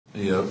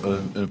Yeah,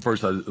 and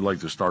first I'd like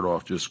to start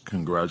off just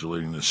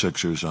congratulating the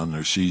Sixers on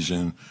their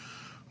season,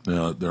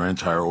 their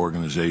entire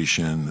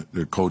organization,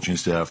 their coaching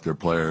staff, their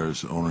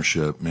players,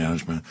 ownership,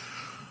 management.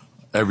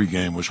 Every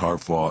game was hard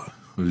fought.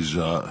 It was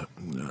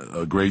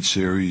a great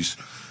series.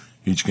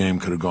 Each game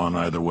could have gone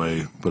either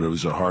way, but it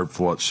was a hard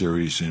fought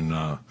series,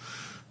 and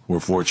we're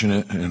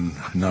fortunate. And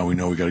now we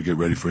know we got to get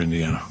ready for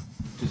Indiana.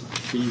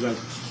 Just you guys,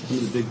 some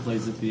of the big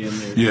plays at the end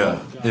there.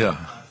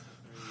 Yeah.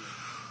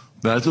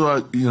 That's a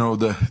lot.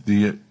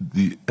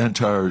 The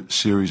entire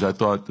series. I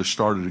thought the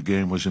start of the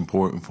game was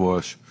important for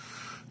us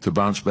to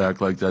bounce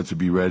back like that, to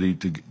be ready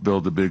to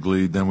build a big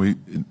lead.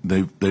 Then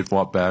they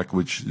fought back,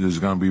 which there's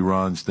going to be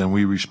runs. Then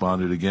we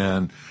responded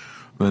again,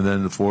 and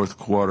then the fourth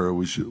quarter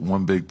was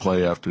one big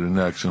play after the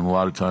next. And a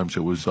lot of times it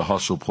was the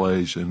hustle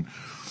plays, and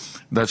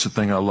that's the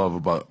thing I love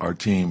about our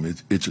team.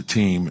 It's a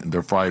team, and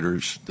they're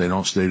fighters. They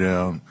don't stay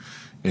down.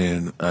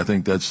 And I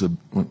think that's the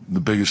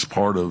biggest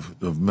part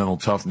of mental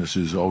toughness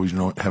is always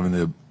having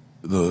the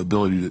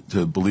ability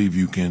to believe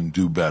you can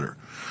do better.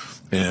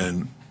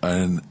 And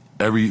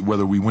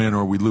whether we win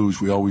or we lose,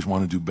 we always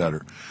want to do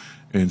better.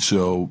 And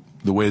so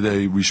the way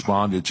they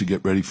responded to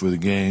get ready for the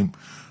game,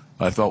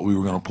 I felt we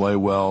were going to play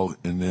well.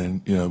 And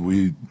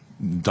then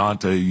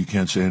Dante, you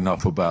can't say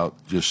enough about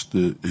just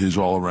his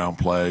all-around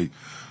play,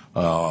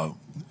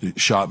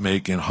 shot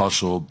making,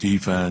 hustle,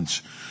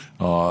 defense.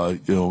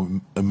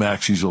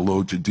 Maxi's a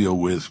load to deal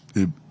with,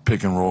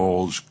 pick and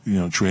rolls,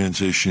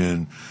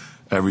 transition,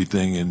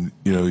 everything. And,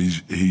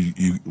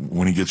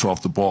 when he gets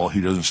off the ball,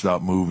 he doesn't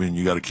stop moving.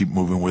 You got to keep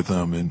moving with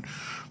him. And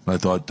I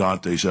thought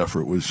Dante's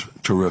effort was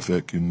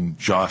terrific, and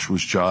Josh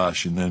was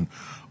Josh. And then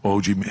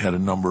OG had a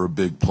number of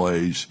big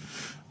plays.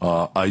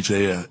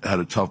 Isaiah had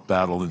a tough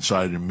battle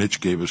inside, and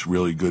Mitch gave us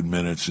really good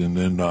minutes. And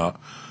then,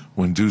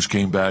 when Deuce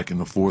came back in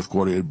the fourth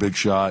quarter, he had a big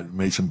shot,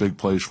 made some big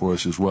plays for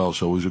us as well.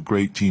 So it was a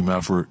great team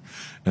effort.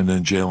 And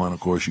then Jalen, of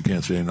course, you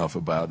can't say enough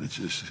about it. It's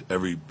just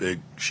every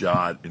big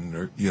shot, and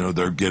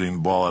they're getting the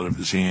ball out of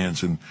his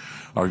hands. And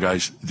our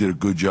guys did a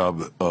good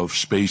job of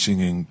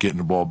spacing and getting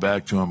the ball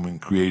back to him and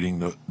creating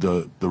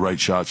the right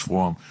shots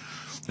for him.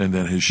 And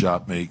then his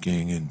shot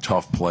making and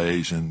tough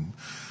plays, and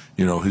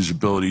his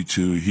ability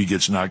he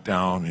gets knocked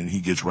down and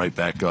he gets right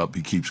back up.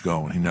 He keeps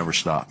going. He never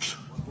stops.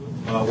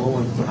 What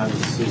went behind the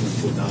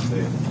decision to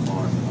Dante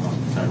on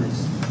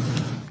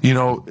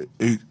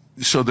Tyrese?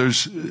 So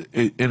there's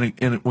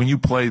when you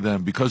play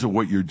them, because of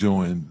what you're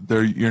doing,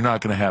 you're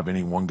not going to have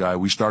any one guy.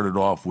 We started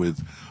off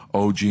with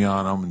OG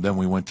on him, and then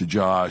we went to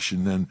Josh,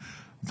 and then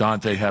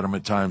Dante had him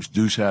at times,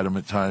 Deuce had him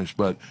at times,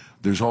 but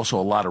there's also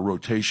a lot of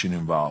rotation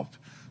involved.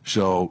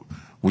 So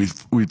we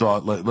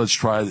thought let's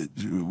try.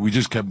 We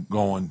just kept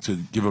going to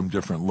give them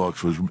different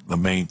looks was the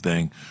main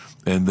thing,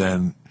 and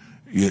then.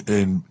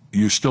 And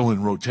you're still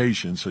in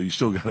rotation, so you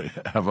still got to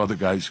have other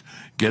guys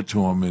get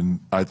to them. And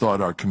I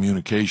thought our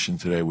communication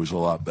today was a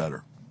lot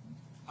better.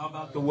 How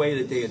about the way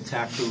that they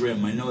attacked the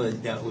rim? I know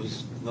that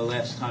was the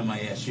last time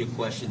I asked you a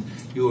question.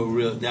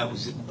 That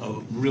was a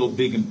real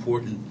big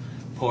important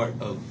part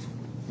of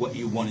what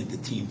you wanted the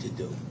team to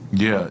do.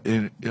 Yeah,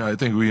 and I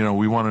think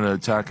we wanted to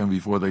attack them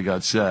before they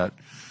got set,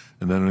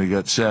 and then they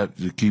got set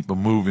to keep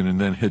them moving, and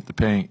then hit the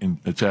paint and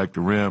attack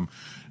the rim.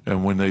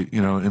 And when they,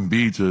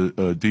 Embiid's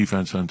a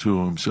defense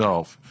unto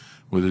himself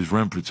with his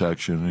rim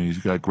protection, and he's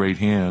got great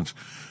hands,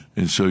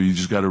 and so you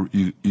just got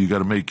to you got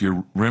to make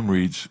your rim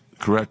reads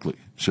correctly.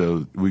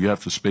 So we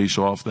have to space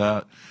off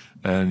that,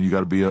 and you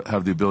got to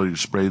have the ability to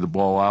spray the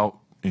ball out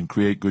and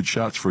create good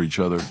shots for each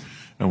other.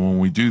 And when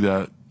we do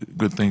that,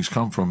 good things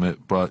come from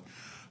it. But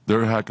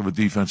they're a heck of a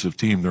defensive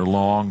team. They're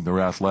long,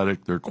 they're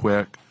athletic, they're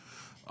quick.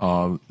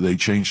 They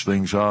change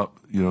things up,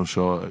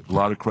 so a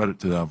lot of credit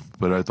to them.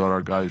 But I thought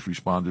our guys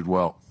responded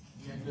well.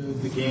 At the end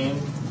of the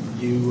game,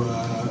 you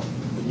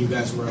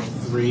guys were up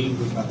 3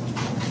 with about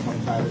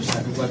 25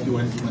 seconds left. You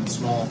went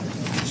small. On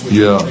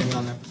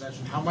that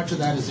possession. How much of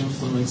that is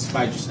influenced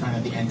by just kind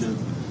of the end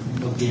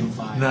of Game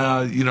 5?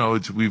 Nah,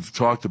 we've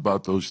talked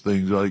about those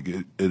things. Like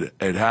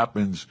it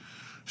happens.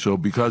 So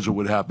because of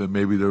what happened,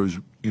 maybe there was,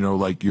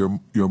 you're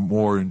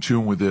more in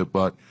tune with it,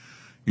 but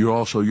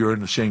you're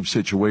in the same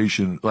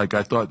situation. Like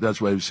I thought,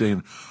 that's why I was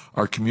saying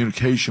our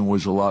communication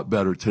was a lot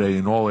better today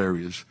in all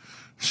areas.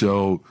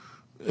 So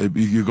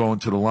you go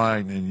into the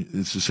line and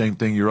it's the same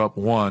thing. You're up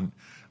 1,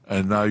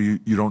 and now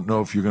you don't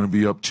know if you're going to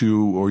be up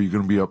 2 or you're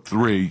going to be up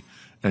 3,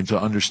 and to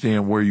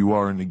understand where you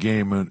are in the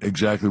game and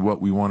exactly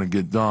what we want to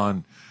get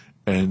done.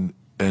 And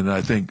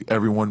I think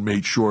everyone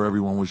made sure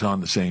everyone was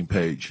on the same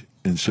page.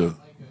 And so.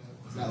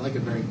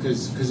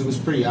 Because it was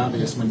pretty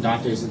obvious when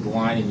Dante's at the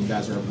line and you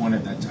guys were at 1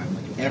 at that time.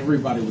 Like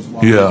everybody was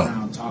walking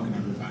around talking to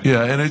everybody.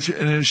 Yeah, and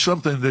it's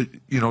something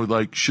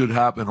that should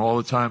happen all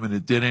the time, and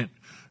it didn't.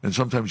 And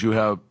sometimes you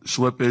have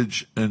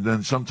slippage, and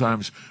then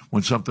sometimes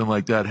when something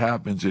like that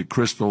happens, it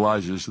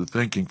crystallizes the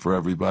thinking for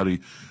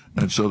everybody.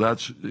 And so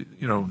that's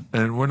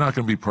and we're not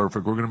going to be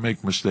perfect. We're going to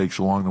make mistakes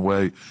along the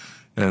way.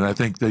 And I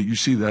think that you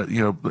see that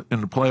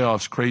in the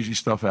playoffs, crazy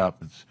stuff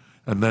happens,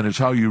 and then it's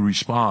how you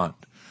respond.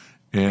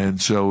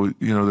 And so,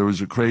 there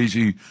was a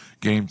crazy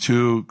Game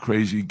 2,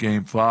 crazy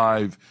Game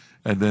 5,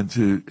 and then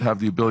to have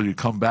the ability to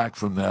come back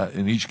from that.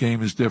 And each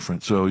game is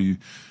different, so you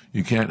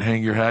can't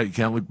hang your hat, you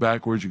can't look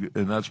backwards,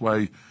 and that's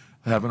why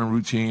having a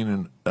routine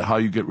and how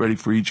you get ready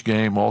for each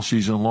game all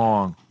season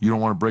long, you don't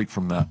want to break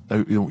from that.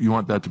 You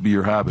want that to be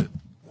your habit.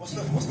 What's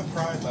the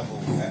pride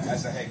level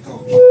as a head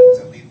coach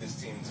to lead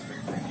this team to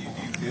victory?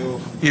 Do you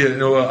feel? Yeah,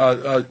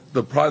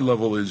 the pride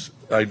level is,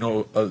 I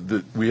know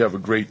that we have a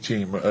great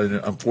team, and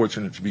I'm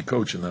fortunate to be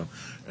coaching them.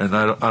 And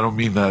I don't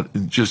mean that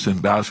just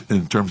in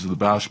terms of the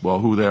basketball,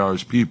 who they are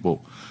as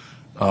people.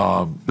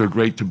 They're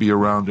great to be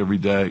around every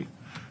day.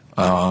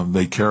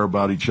 They care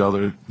about each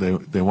other.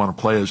 They want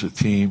to play as a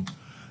team.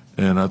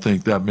 And I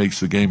think that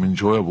makes the game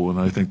enjoyable, and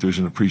I think there's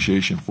an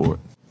appreciation for it.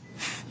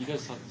 You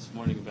guys talked this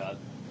morning about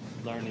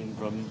learning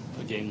from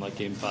a game like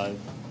Game 5.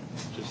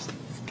 Just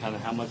kind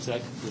of how much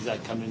does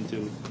that come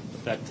into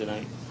effect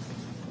tonight?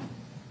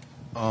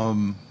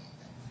 A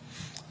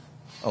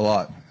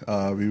lot.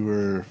 We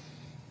were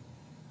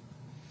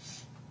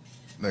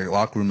like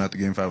locker room at the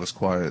Game 5 was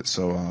quiet,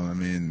 so I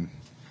mean,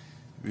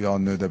 we all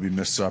knew that we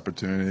missed the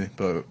opportunity,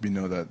 but we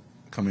know that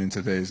coming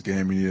into today's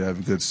game, we need to have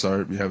a good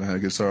start. We haven't had a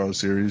good start all the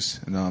series,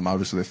 and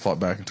obviously they fought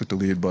back and took the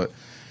lead, but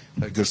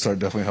that good start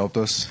definitely helped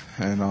us,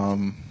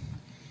 and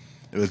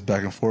it was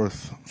back and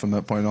forth from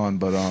that point on.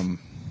 But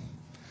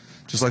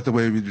just like the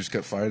way we just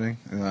kept fighting,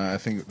 and I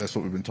think that's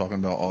what we've been talking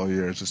about all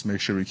year, is just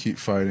make sure we keep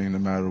fighting no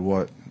matter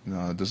what.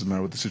 It doesn't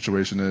matter what the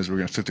situation is. We're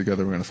going to stick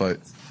together. We're going to fight.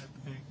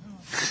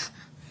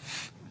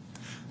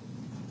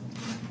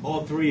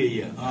 All three of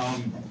you.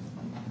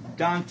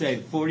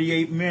 Dante,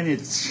 48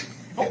 minutes.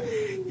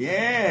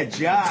 Yeah,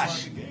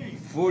 Josh,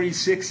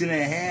 46 and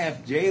a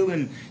half.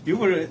 Jalen, you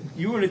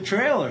were the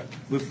trailer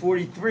with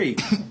 43.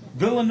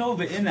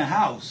 Villanova in the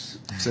house.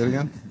 Say it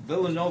again?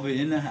 Villanova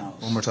in the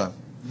house. One more time.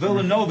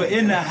 Villanova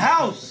in the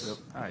house. Yep.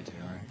 All right,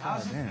 Jalen.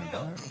 How's it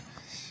feel?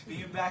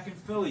 Being back in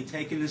Philly,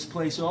 taking this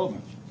place over.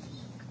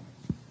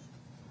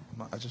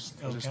 I just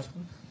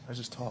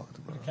talked,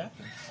 bro.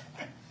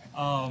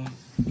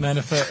 Man,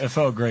 it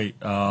felt great.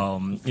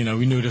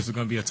 We knew this was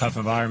going to be a tough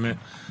environment.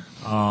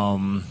 A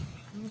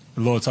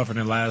little tougher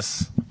than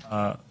last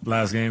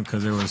game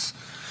because there was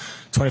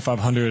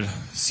 2,500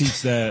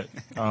 seats that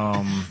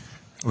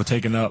were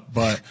taken up.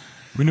 But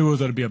we knew it was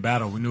going to be a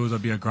battle. We knew it was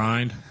going to be a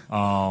grind.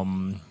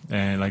 And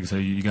like I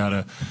said, you got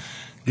to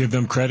give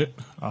them credit.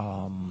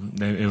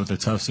 It was a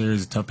tough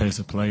series, a tough pace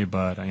to play,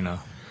 but,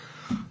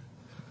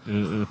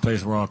 the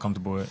place we're all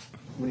comfortable with.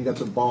 When you got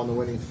the ball in the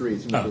winning three, it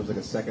seemed like there was like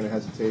a second of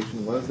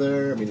hesitation. Was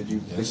there? I mean, did you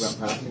think about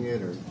passing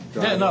it or?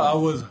 Yeah, no, I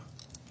was.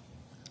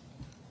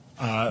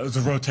 It was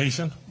a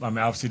rotation. I mean,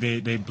 obviously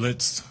they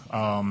blitzed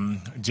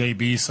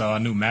JB, so I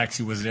knew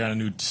Maxey was there. I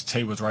knew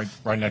Tate was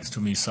right next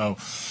to me. So,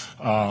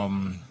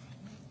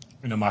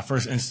 my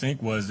first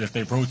instinct was if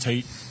they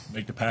rotate,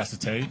 make the pass to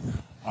Tate.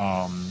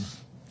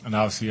 And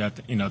obviously,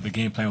 the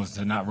game plan was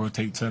to not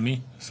rotate to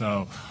me.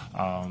 So,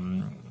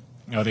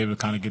 they were able to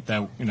kind of get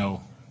that,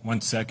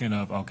 1 second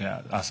of,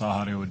 okay, I saw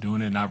how they were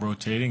doing it, not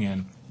rotating,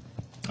 and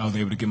I was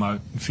able to get my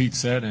feet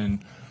set and,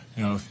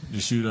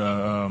 just shoot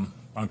a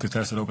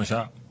uncontested open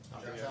shot.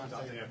 After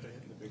hitting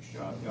the big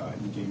shot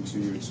in Game 2,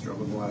 you had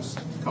struggled the last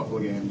couple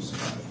of games.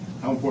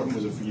 How important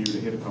was it for you to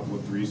hit a couple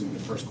of threes in the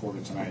first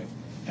quarter tonight?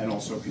 And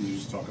also, can you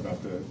just talk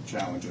about the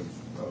challenge of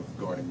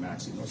guarding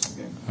Maxey most of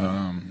the game?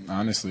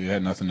 Honestly, it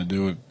had nothing to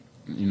do with,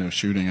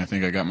 shooting. I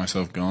think I got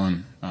myself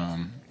going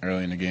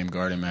early in the game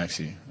guarding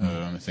Maxey.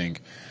 I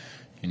think,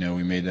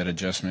 we made that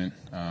adjustment.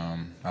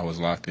 I was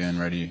locked in,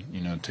 ready,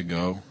 to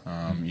go.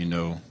 Having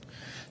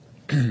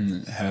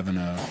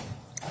a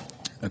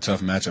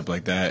tough matchup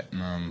like that,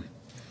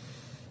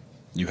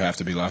 you have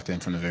to be locked in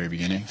from the very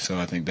beginning. So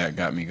I think that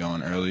got me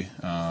going early.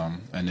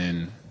 And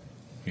then,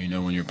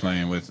 when you're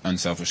playing with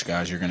unselfish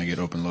guys, you're going to get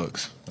open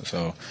looks.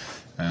 So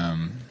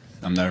I'm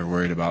never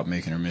worried about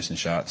making or missing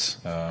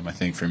shots. I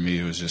think for me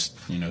it was just,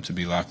 to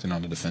be locked in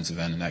on the defensive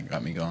end, and that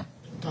got me going.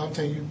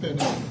 Dante, you've been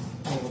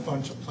in a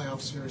bunch of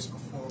playoff series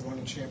before, won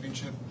a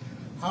championship.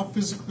 How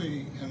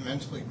physically and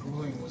mentally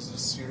grueling was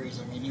this series?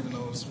 I mean, even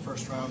though it was the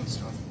first round and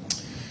stuff.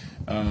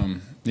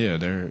 Yeah,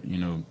 they're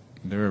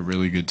a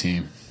really good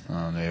team.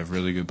 They have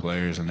really good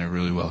players, and they're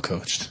really well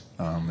coached.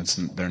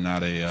 They're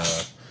not a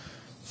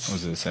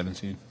was it a 7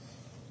 seed?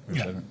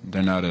 Yeah.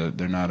 They're not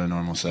a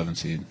normal 7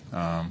 seed.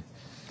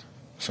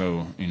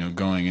 So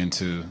going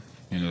into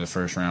the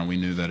first round, we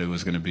knew that it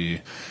was going to be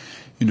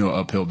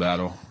uphill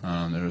battle.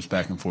 There was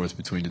back and forth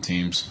between the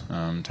teams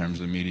in terms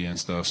of the media and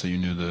stuff. So you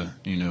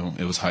knew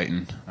it was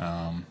heightened.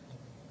 But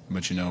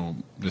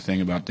the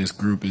thing about this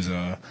group is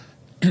no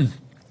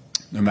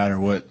matter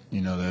what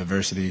the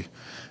adversity,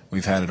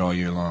 we've had it all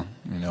year long.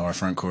 Our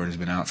front court has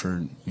been out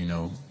for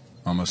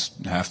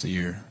almost half the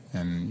year,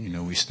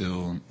 and we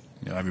still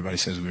everybody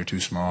says we were too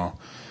small.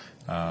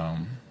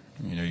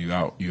 You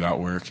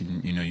outwork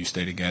and you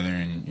stay together,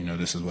 and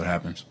this is what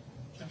happens.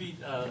 To beat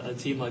a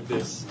team like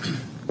this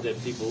that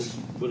people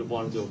would have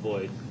wanted to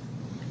avoid,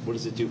 what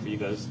does it do for you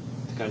guys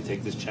to kind of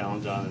take this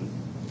challenge on and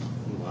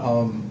move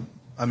on?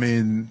 I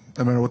mean,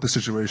 no matter what the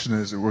situation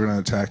is, we're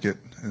going to attack it,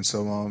 and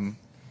so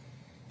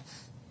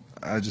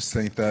I just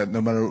think that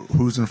no matter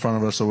who's in front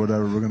of us or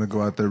whatever, we're going to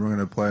go out there, we're going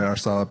to play our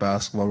style of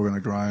basketball, we're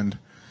going to grind,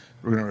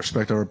 we're going to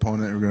respect our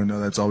opponent, we're going to know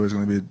that's always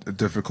going to be a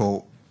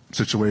difficult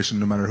situation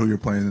no matter who you're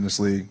playing in this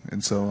league.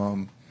 And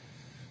so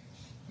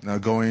now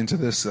going into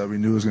this, we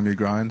knew it was going to be a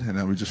grind,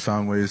 and we just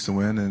found ways to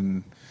win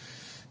and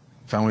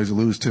found ways to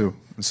lose too.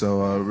 And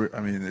so, I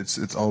mean,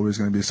 it's always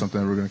going to be something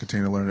that we're going to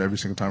continue to learn every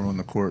single time we're on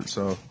the court.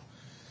 So it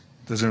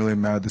doesn't really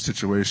matter the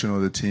situation or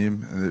the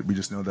team, and we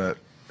just know that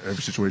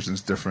every situation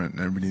is different,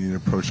 and we need to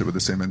approach it with the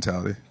same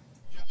mentality.